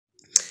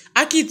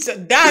Aki, it's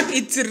dark.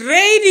 It's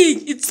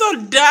raining. It's so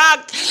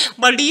dark.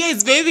 Malia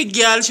is baby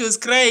girl. She was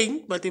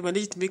crying, but they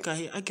managed to make her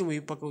hair. Aki,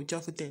 look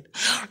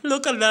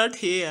at that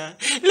hair.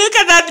 Look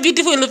at that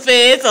beautiful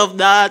face of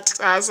that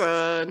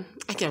person.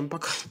 Aki, I'm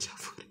back.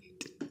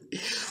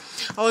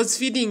 I was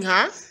feeding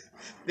her.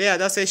 There,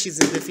 that's why she's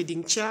in the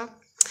feeding chair.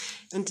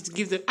 And to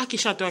give them,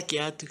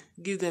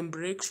 give them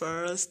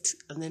breakfast,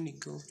 and then we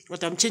go.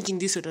 But I'm changing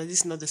this sweater.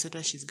 This is not the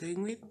sweater she's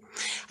going with.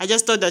 I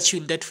just thought that she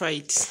would let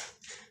fight.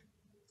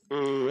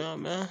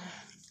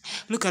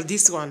 Look at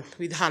this one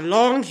with her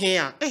long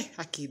hair. Hey,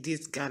 Aki,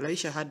 this girl, I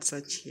wish I had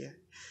such hair.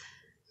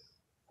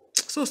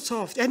 So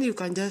soft, and you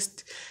can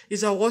just,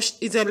 it's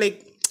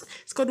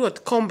called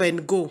what? Comb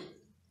and go.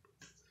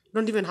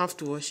 Don't even have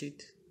to wash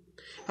it.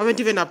 I haven't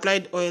even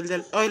applied oil.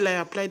 The oil I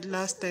applied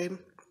last time,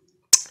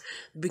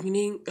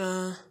 beginning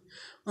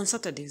on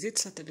Saturday. Is it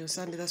Saturday or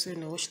Sunday? That's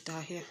when I washed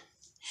her hair.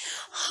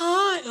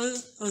 Hi,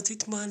 was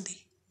it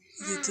Monday?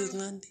 It was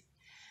Monday.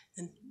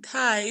 And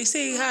hi, you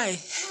say hi.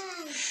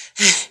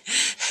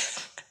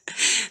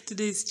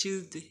 Today is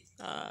Tuesday.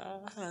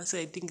 So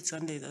I think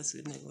Sunday. That's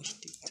when I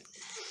washed it.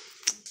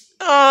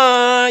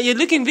 Oh, you're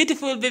looking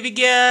beautiful, baby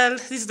girl.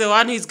 This is the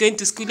one who is going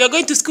to school. You're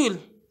going to school.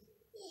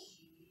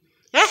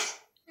 Yeah.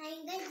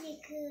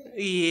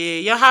 Yeah,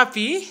 you're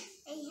happy? I'm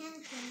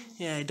happy.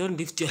 Yeah, don't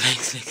lift your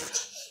legs like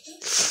that.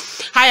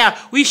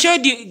 Hiya, we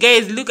showed you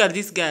guys, look at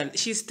this girl.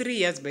 She's 3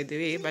 years, by the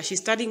way, but she's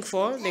studying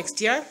 4 next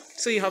year.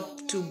 So you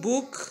have to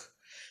book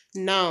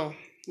now.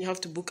 You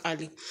have to book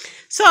early.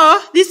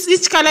 So,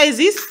 which color is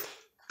this?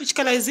 Which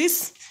color is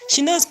this?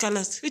 She knows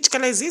colors. Which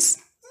color is this?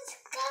 This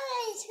color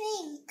is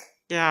pink.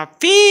 Yeah,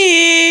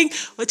 pink.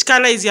 Which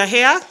color is your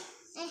hair?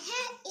 My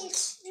hair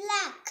is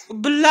black.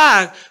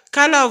 Black.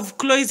 Color of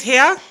Chloe's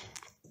hair?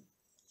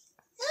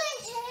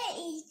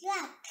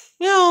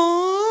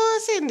 No,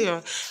 Cindy.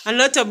 And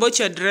what about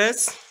your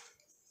dress?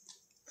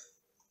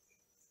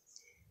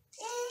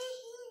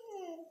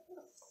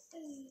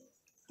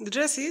 The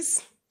dress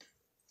is?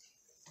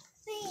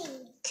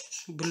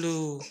 Pink.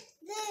 Blue.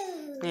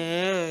 Blue.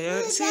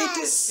 Yeah,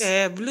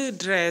 see, blue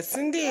dress,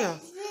 Cindy. Yes.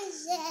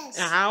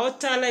 What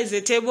color is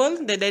the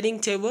table? The dining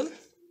table?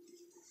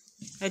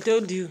 I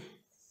told you.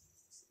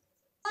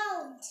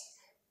 Ground.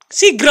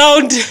 See,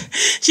 ground.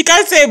 She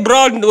can't say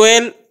brown.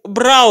 Well,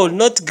 brown,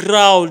 not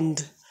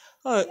ground.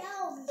 Oh,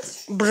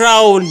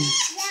 brown.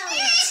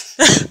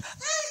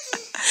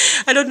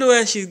 I don't know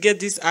where she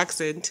gets this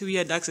accent,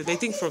 weird accent. I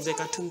think from the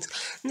cartoons.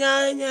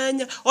 Nya, nya,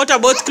 nya. What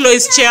about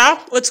Chloe's chair?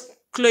 What's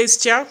Chloe's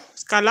chair?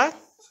 Color?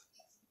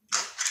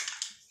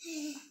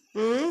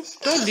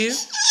 Told you.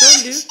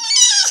 Told you.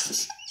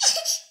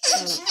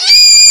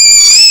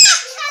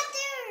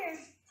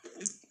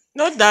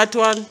 Not that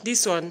one.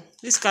 This one.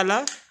 This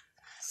color.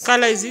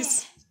 Color is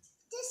this?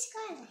 This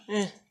color.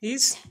 Yeah.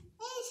 This?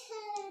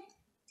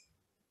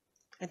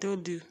 I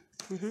told you.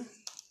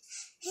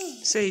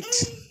 Say it.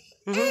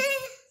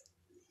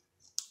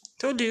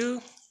 Told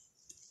you.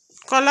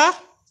 Color?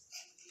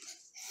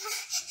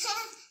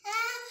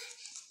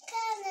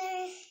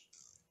 Color.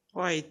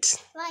 White.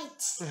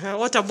 White.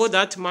 What about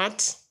that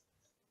mat?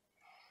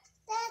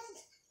 That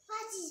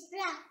mat is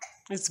black.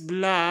 It's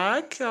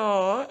black.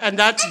 Oh, and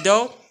that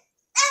door?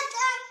 That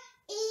door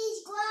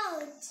is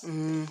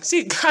ground.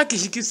 See, Kaki,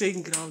 she keeps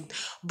saying ground.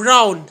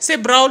 Brown. Say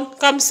brown.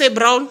 Come say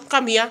brown.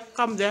 Come here.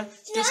 Come there.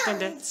 Just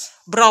stand there.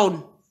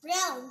 Brown.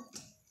 Brown.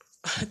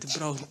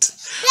 Brown.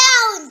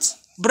 Brown.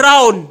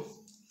 Brown.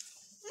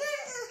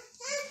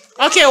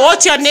 Okay,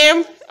 what's your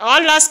name?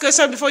 One last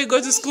question before you go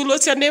to school.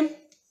 What's your name?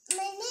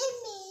 My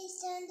name is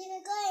Sandy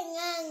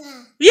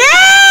Nganga.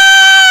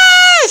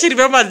 Yeah! She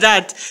remembers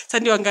that.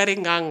 Sandy Wangari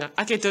Nganga.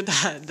 I told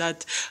her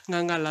that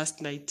Nganga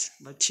last night,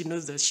 but she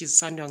knows that she's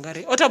Sandy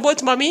Wangari. What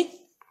about mommy?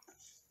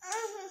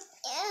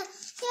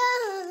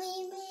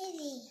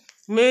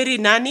 Mary. Mary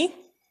Nani?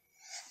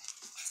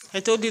 I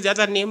told you the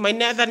other name. My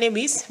other name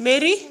is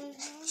Mary?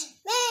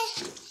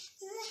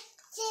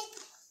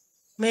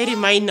 Mary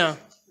Maina.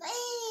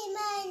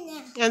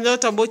 And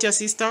what about your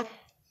sister?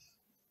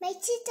 My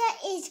sister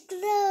is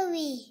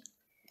Chloe.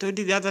 Told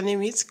you the other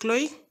name is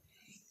Chloe?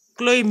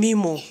 Chloe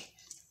Mimo.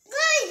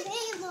 Chloe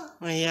Mimo.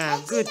 Oh, yeah,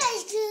 my good. Sister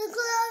is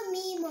Chloe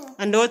Mimo.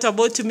 And what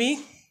about me?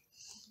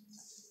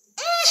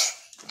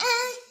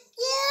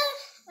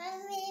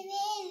 Mommy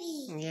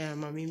Mary. Yeah,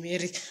 Mommy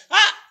Mary.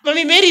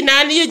 Mommy Mary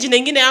nani hiyo jina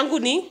ingine yangu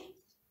ni?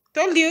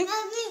 Told you.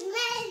 Mommy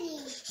Mary.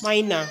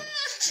 Maina. Mommy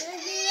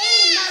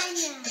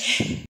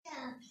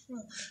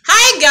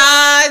Hi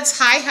guys.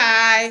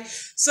 Hi.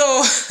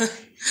 So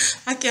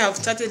I have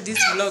started this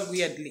vlog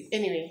weirdly.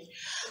 Anyway.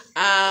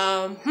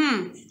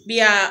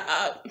 We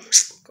are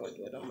God,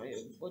 what am I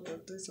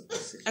supposed to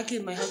say?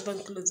 Actually, my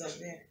husband's clothes are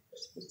there.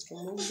 Supposed to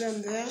remove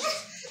them there.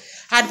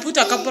 I'd put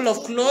a couple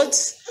of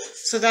clothes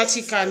so that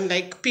he can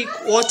like pick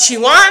what he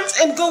wants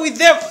and go with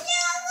them.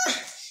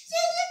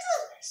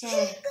 So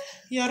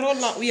we are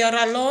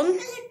alone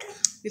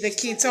with the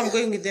kids. So I'm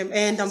going with them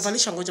and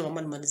ndamvalisha ngoja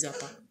mama nimalize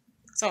hapa.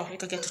 Sawa,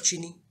 weka kiatu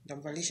chini,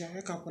 ndamvalisha,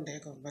 weka hapo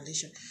ndaweka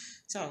mvalisha.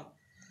 Sawa.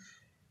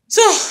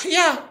 So,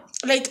 yeah,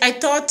 like I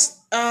thought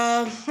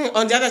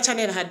on the other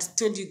channel I had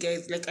told you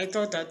guys, like I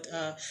thought that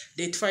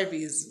date 5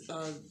 is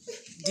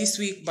this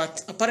week,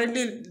 but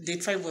apparently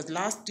date 5 was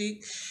last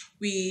week.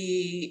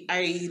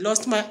 I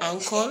lost my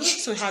uncle,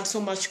 so we had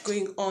so much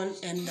going on,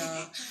 and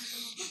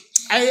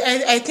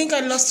I think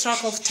I lost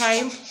track of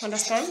time.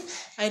 Understand?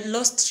 I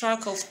lost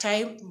track of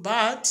time,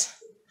 but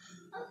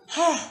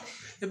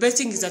the best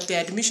thing is that the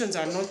admissions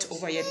are not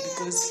over yet,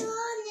 because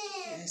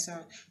yes,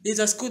 there's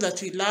a school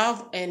that we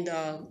love, and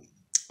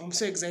I'm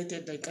so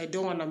excited. Like I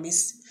don't want to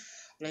miss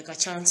like a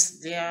chance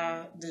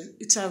there.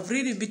 It's a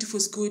really beautiful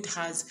school. It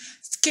has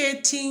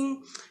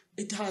skating,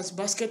 it has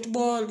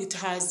basketball, it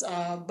has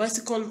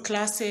bicycle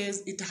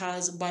classes, it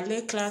has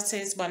ballet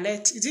classes.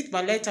 Ballet, is it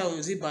ballet or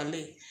is it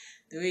ballet?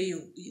 The way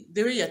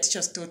your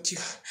teachers taught you.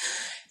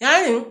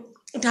 Yeah,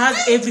 it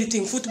has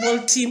everything.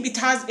 Football team. It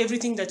has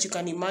everything that you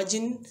can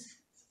imagine.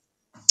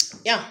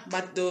 Yeah,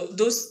 but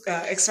those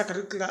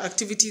extracurricular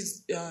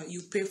activities,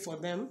 you pay for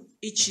them.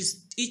 Each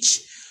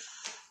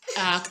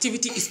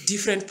activity is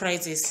different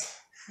prices.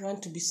 You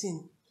want to be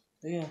seen?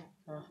 Yeah.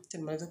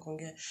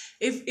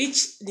 If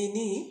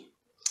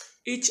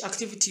each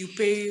activity you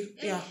pay,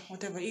 yeah,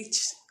 whatever,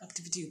 each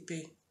activity you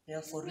pay,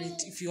 yeah, for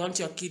it. If you want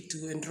your kid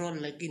to enroll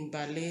like in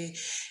ballet,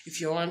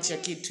 if you want your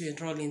kid to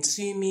enroll in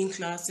swimming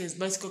classes,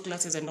 bicycle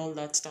classes, and all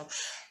that stuff.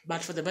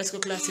 But for the bicycle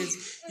classes,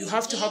 you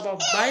have to have a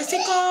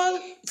bicycle.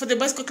 For the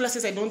bicycle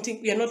classes, I don't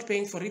think we are not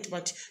paying for it,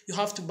 but you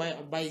have to buy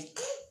a bike.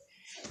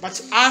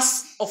 But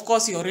us, of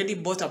course, you already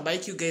bought a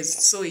bike. You guys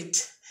saw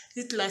it.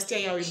 Last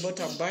year, yeah, we bought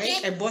a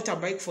bike. I bought a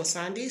bike for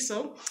Sunday,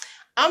 so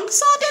I'm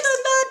sorted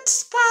on that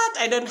part.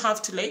 I don't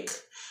have to like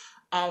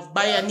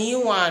buy a new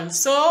one.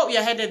 So we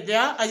are headed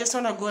there. I just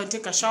want to go and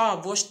take a shower.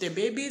 I've washed the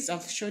babies.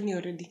 I've shown you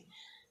already.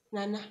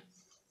 Nana.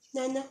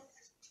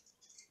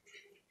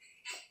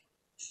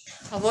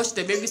 I've watched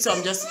the baby, so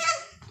I'm just.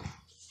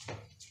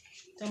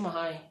 Tell me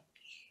hi.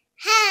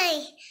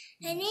 Hi.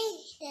 I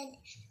need going.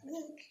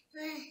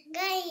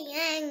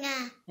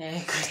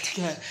 Yeah, good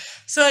girl.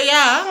 So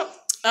yeah,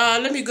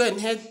 let me go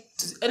and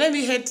let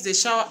me head to the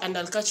shower, and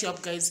I'll catch you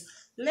up, guys.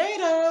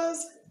 Later.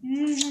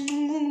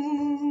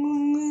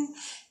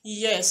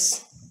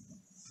 Yes.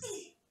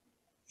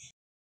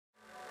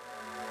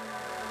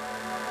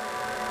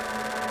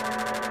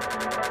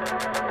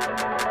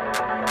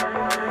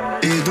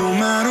 It don't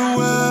matter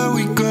where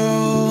we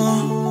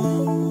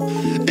go,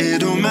 it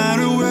don't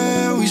matter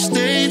where we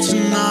stay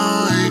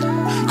tonight,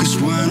 'cause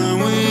when I'm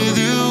with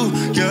you,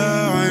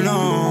 yeah, I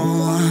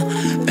know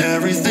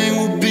everything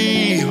will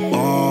be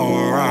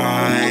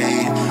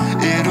alright.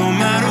 It don't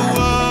matter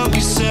what we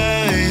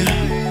say.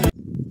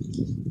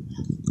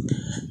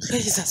 Clay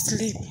is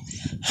asleep.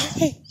 Oh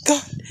my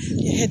God,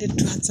 you're headed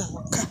towards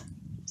our car.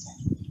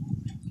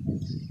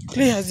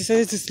 Clay has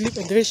decided to sleep,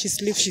 and the way she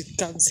sleeps, she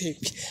can't sleep.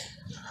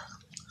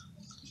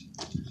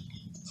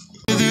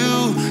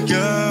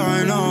 Yeah, I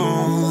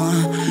know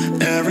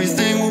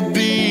everything will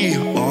be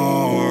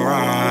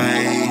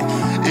alright.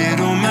 It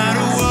don't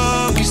matter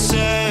what we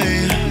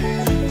say,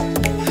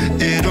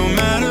 it don't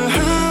matter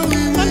how we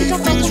make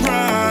things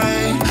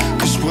right,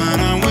 'cause when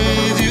I'm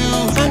with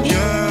you,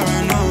 yeah, I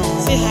know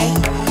Say hi.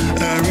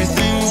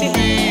 everything will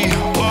be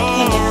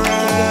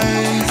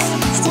alright.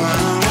 When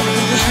I'm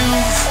with you.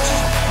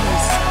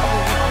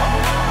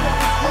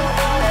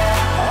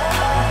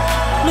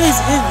 No,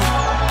 it's heavy.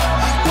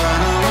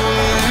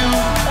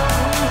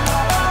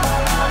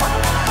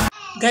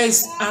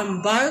 Guys,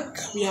 I'm back.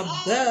 We are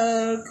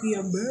back. We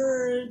are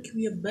back.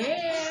 We are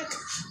back.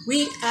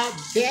 We are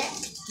back.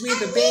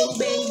 With a bang,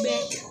 bang,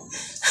 back.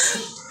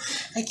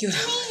 Thank you.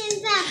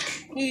 I'm back.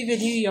 Even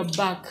you're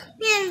back.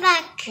 I'm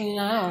back.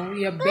 Now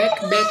we are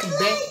back.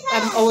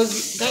 I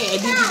was, guys, I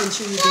didn't even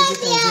show you guys what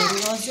I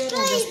was wearing.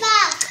 I'm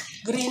back.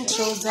 Green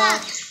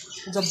trouser,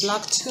 the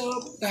black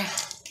top,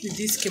 with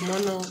this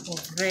kimono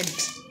of red.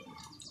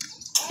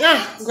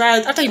 Yeah,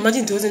 guys, I can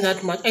imagine it wasn't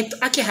that much.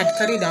 Aki had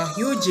carried a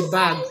huge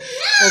bag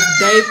of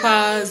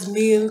diapers,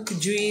 milk,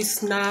 juice,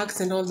 snacks,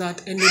 and all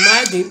that. And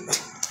imagine,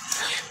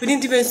 we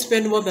didn't even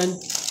spend more than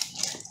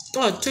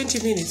 20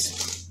 minutes.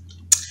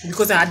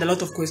 Because I had a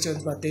lot of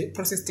questions, but the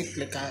process took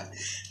like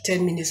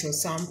 10 minutes or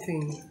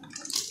something.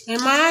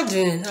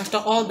 Imagine, after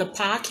all the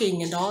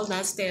packing and all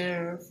that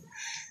stuff.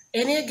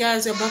 Anyway,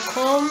 guys, you're back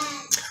home,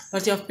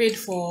 but you have paid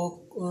for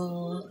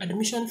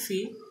admission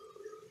fee.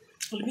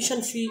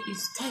 Admission fee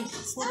is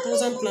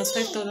 4,000 plus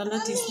 5,000,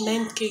 that is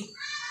 9K.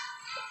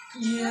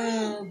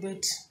 Yeah,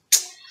 but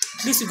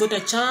at least we got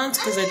a chance,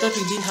 because I thought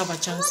we didn't have a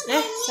chance.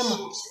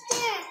 Summer.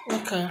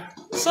 Okay.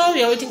 So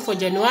we are waiting for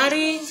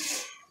January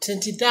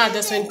 23rd.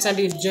 That's when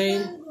Sunday will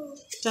join.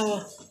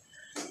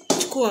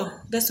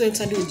 That's when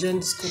Sunday will join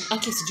the school.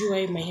 Aki, sijui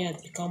why my hair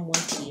has become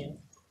white here.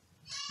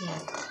 Yeah.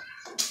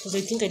 Because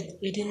I think I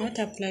did not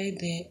apply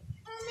the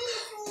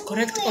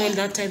correct oil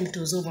that time it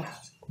was over.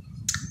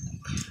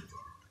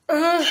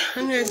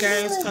 Anyway,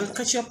 guys, I'll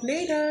catch you up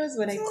later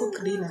when I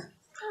cook dinner.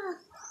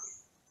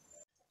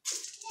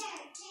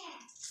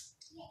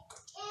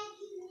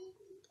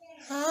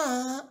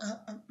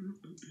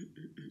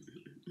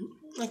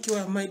 Like you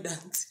are my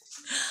dance.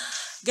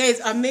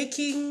 Guys, I'm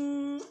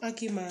making...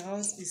 Okay, my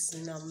house is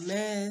in a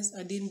mess.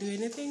 I didn't do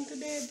anything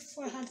today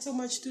before I had so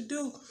much to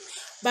do.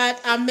 But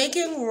I'm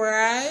making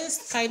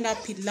rice, kind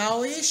of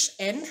pilau-ish,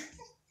 and...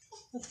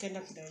 What kind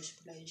of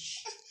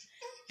pilau-ish?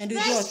 And with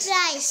what?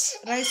 Rice.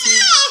 Rice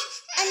is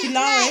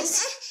pilau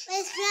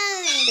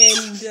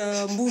and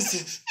mbuzi.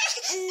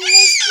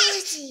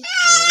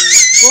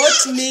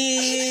 Goat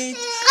meat.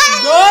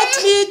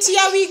 Goat meat,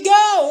 here we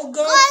go.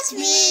 Goat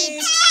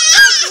meat.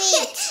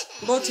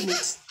 Goat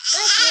meat.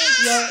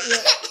 Yeah.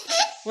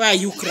 Why are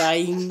you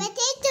crying?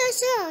 Potato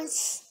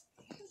sauce.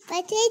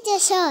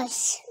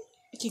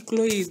 Okay,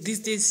 Chloe, these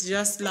days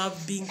just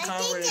love being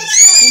carried. Potato Who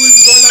sauce. is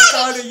gonna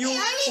carry you?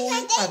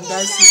 Potato Who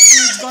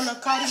is gonna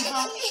carry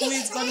her? Who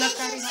is gonna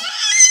carry her?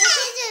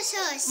 Potato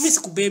sauce. Miss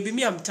baby,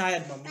 me, I'm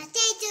tired, mama.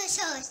 Potato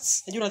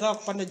sauce. Najua nataka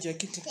kupanda juu ya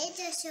kiti.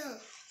 Potato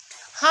sauce.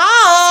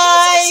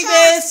 Hi, Potato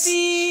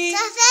bestie.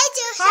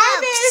 Potato Hi,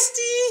 sauce.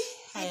 bestie.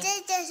 Hiya.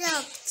 Potato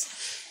sauce.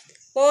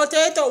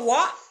 Potato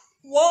what?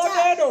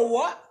 Potato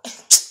what?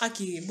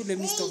 Okay, but let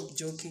me stop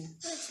joking.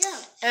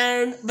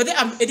 But then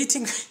I'm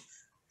editing.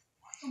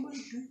 I'm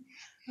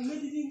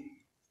editing.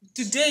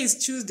 Today is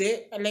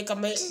Tuesday. Like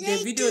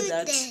the video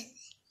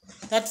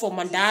that for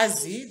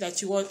Mandazi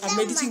that you want. I'm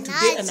editing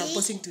today and I'm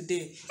posting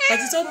today. But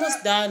it's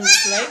almost done.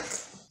 It's like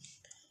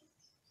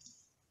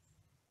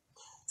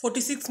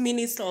 46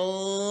 minutes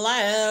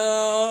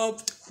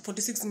left.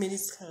 46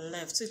 minutes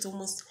left. So it's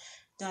almost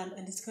done.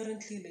 And it's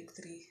currently like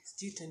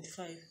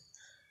 3:25.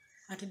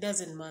 And it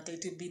doesn't matter.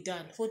 It will be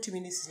done. 40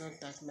 minutes is not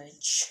that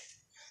much.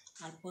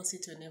 I'll post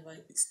it whenever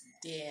it's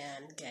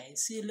done,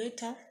 guys. See you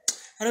later.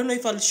 I don't know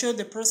if I'll show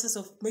the process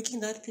of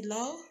making that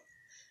pilau.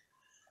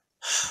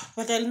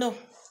 But I'll know.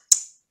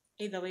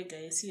 Either way,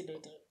 guys. See you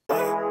later.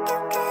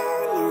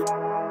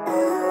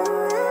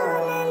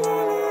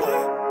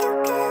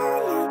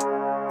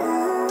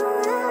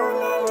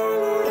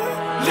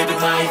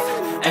 Living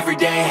life, every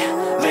day,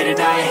 late at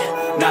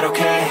night, not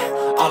okay.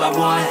 All I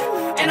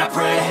want, and I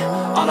pray,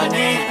 all I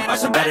need are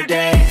some better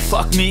days.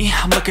 Fuck me,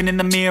 I'm looking in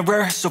the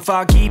mirror, so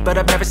foggy, but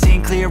I've never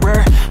seen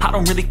clearer. I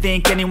don't really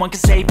think anyone can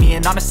save me,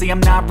 and honestly I'm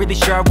not really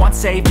sure I want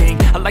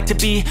saving. I like to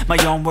be my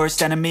own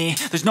worst enemy.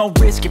 There's no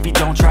risk if you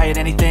don't try at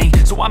anything,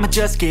 so I'ma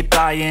just keep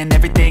buying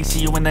everything. See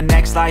you in the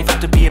next life, have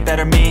to be a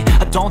better me.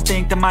 I don't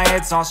think that my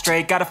head's on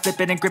straight, gotta flip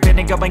it and grip it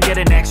and go and get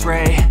an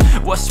x-ray.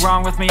 What's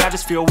wrong with me? I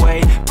just feel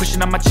weight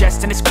pushing on my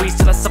chest and it squeezes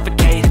till I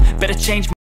suffocate. Better change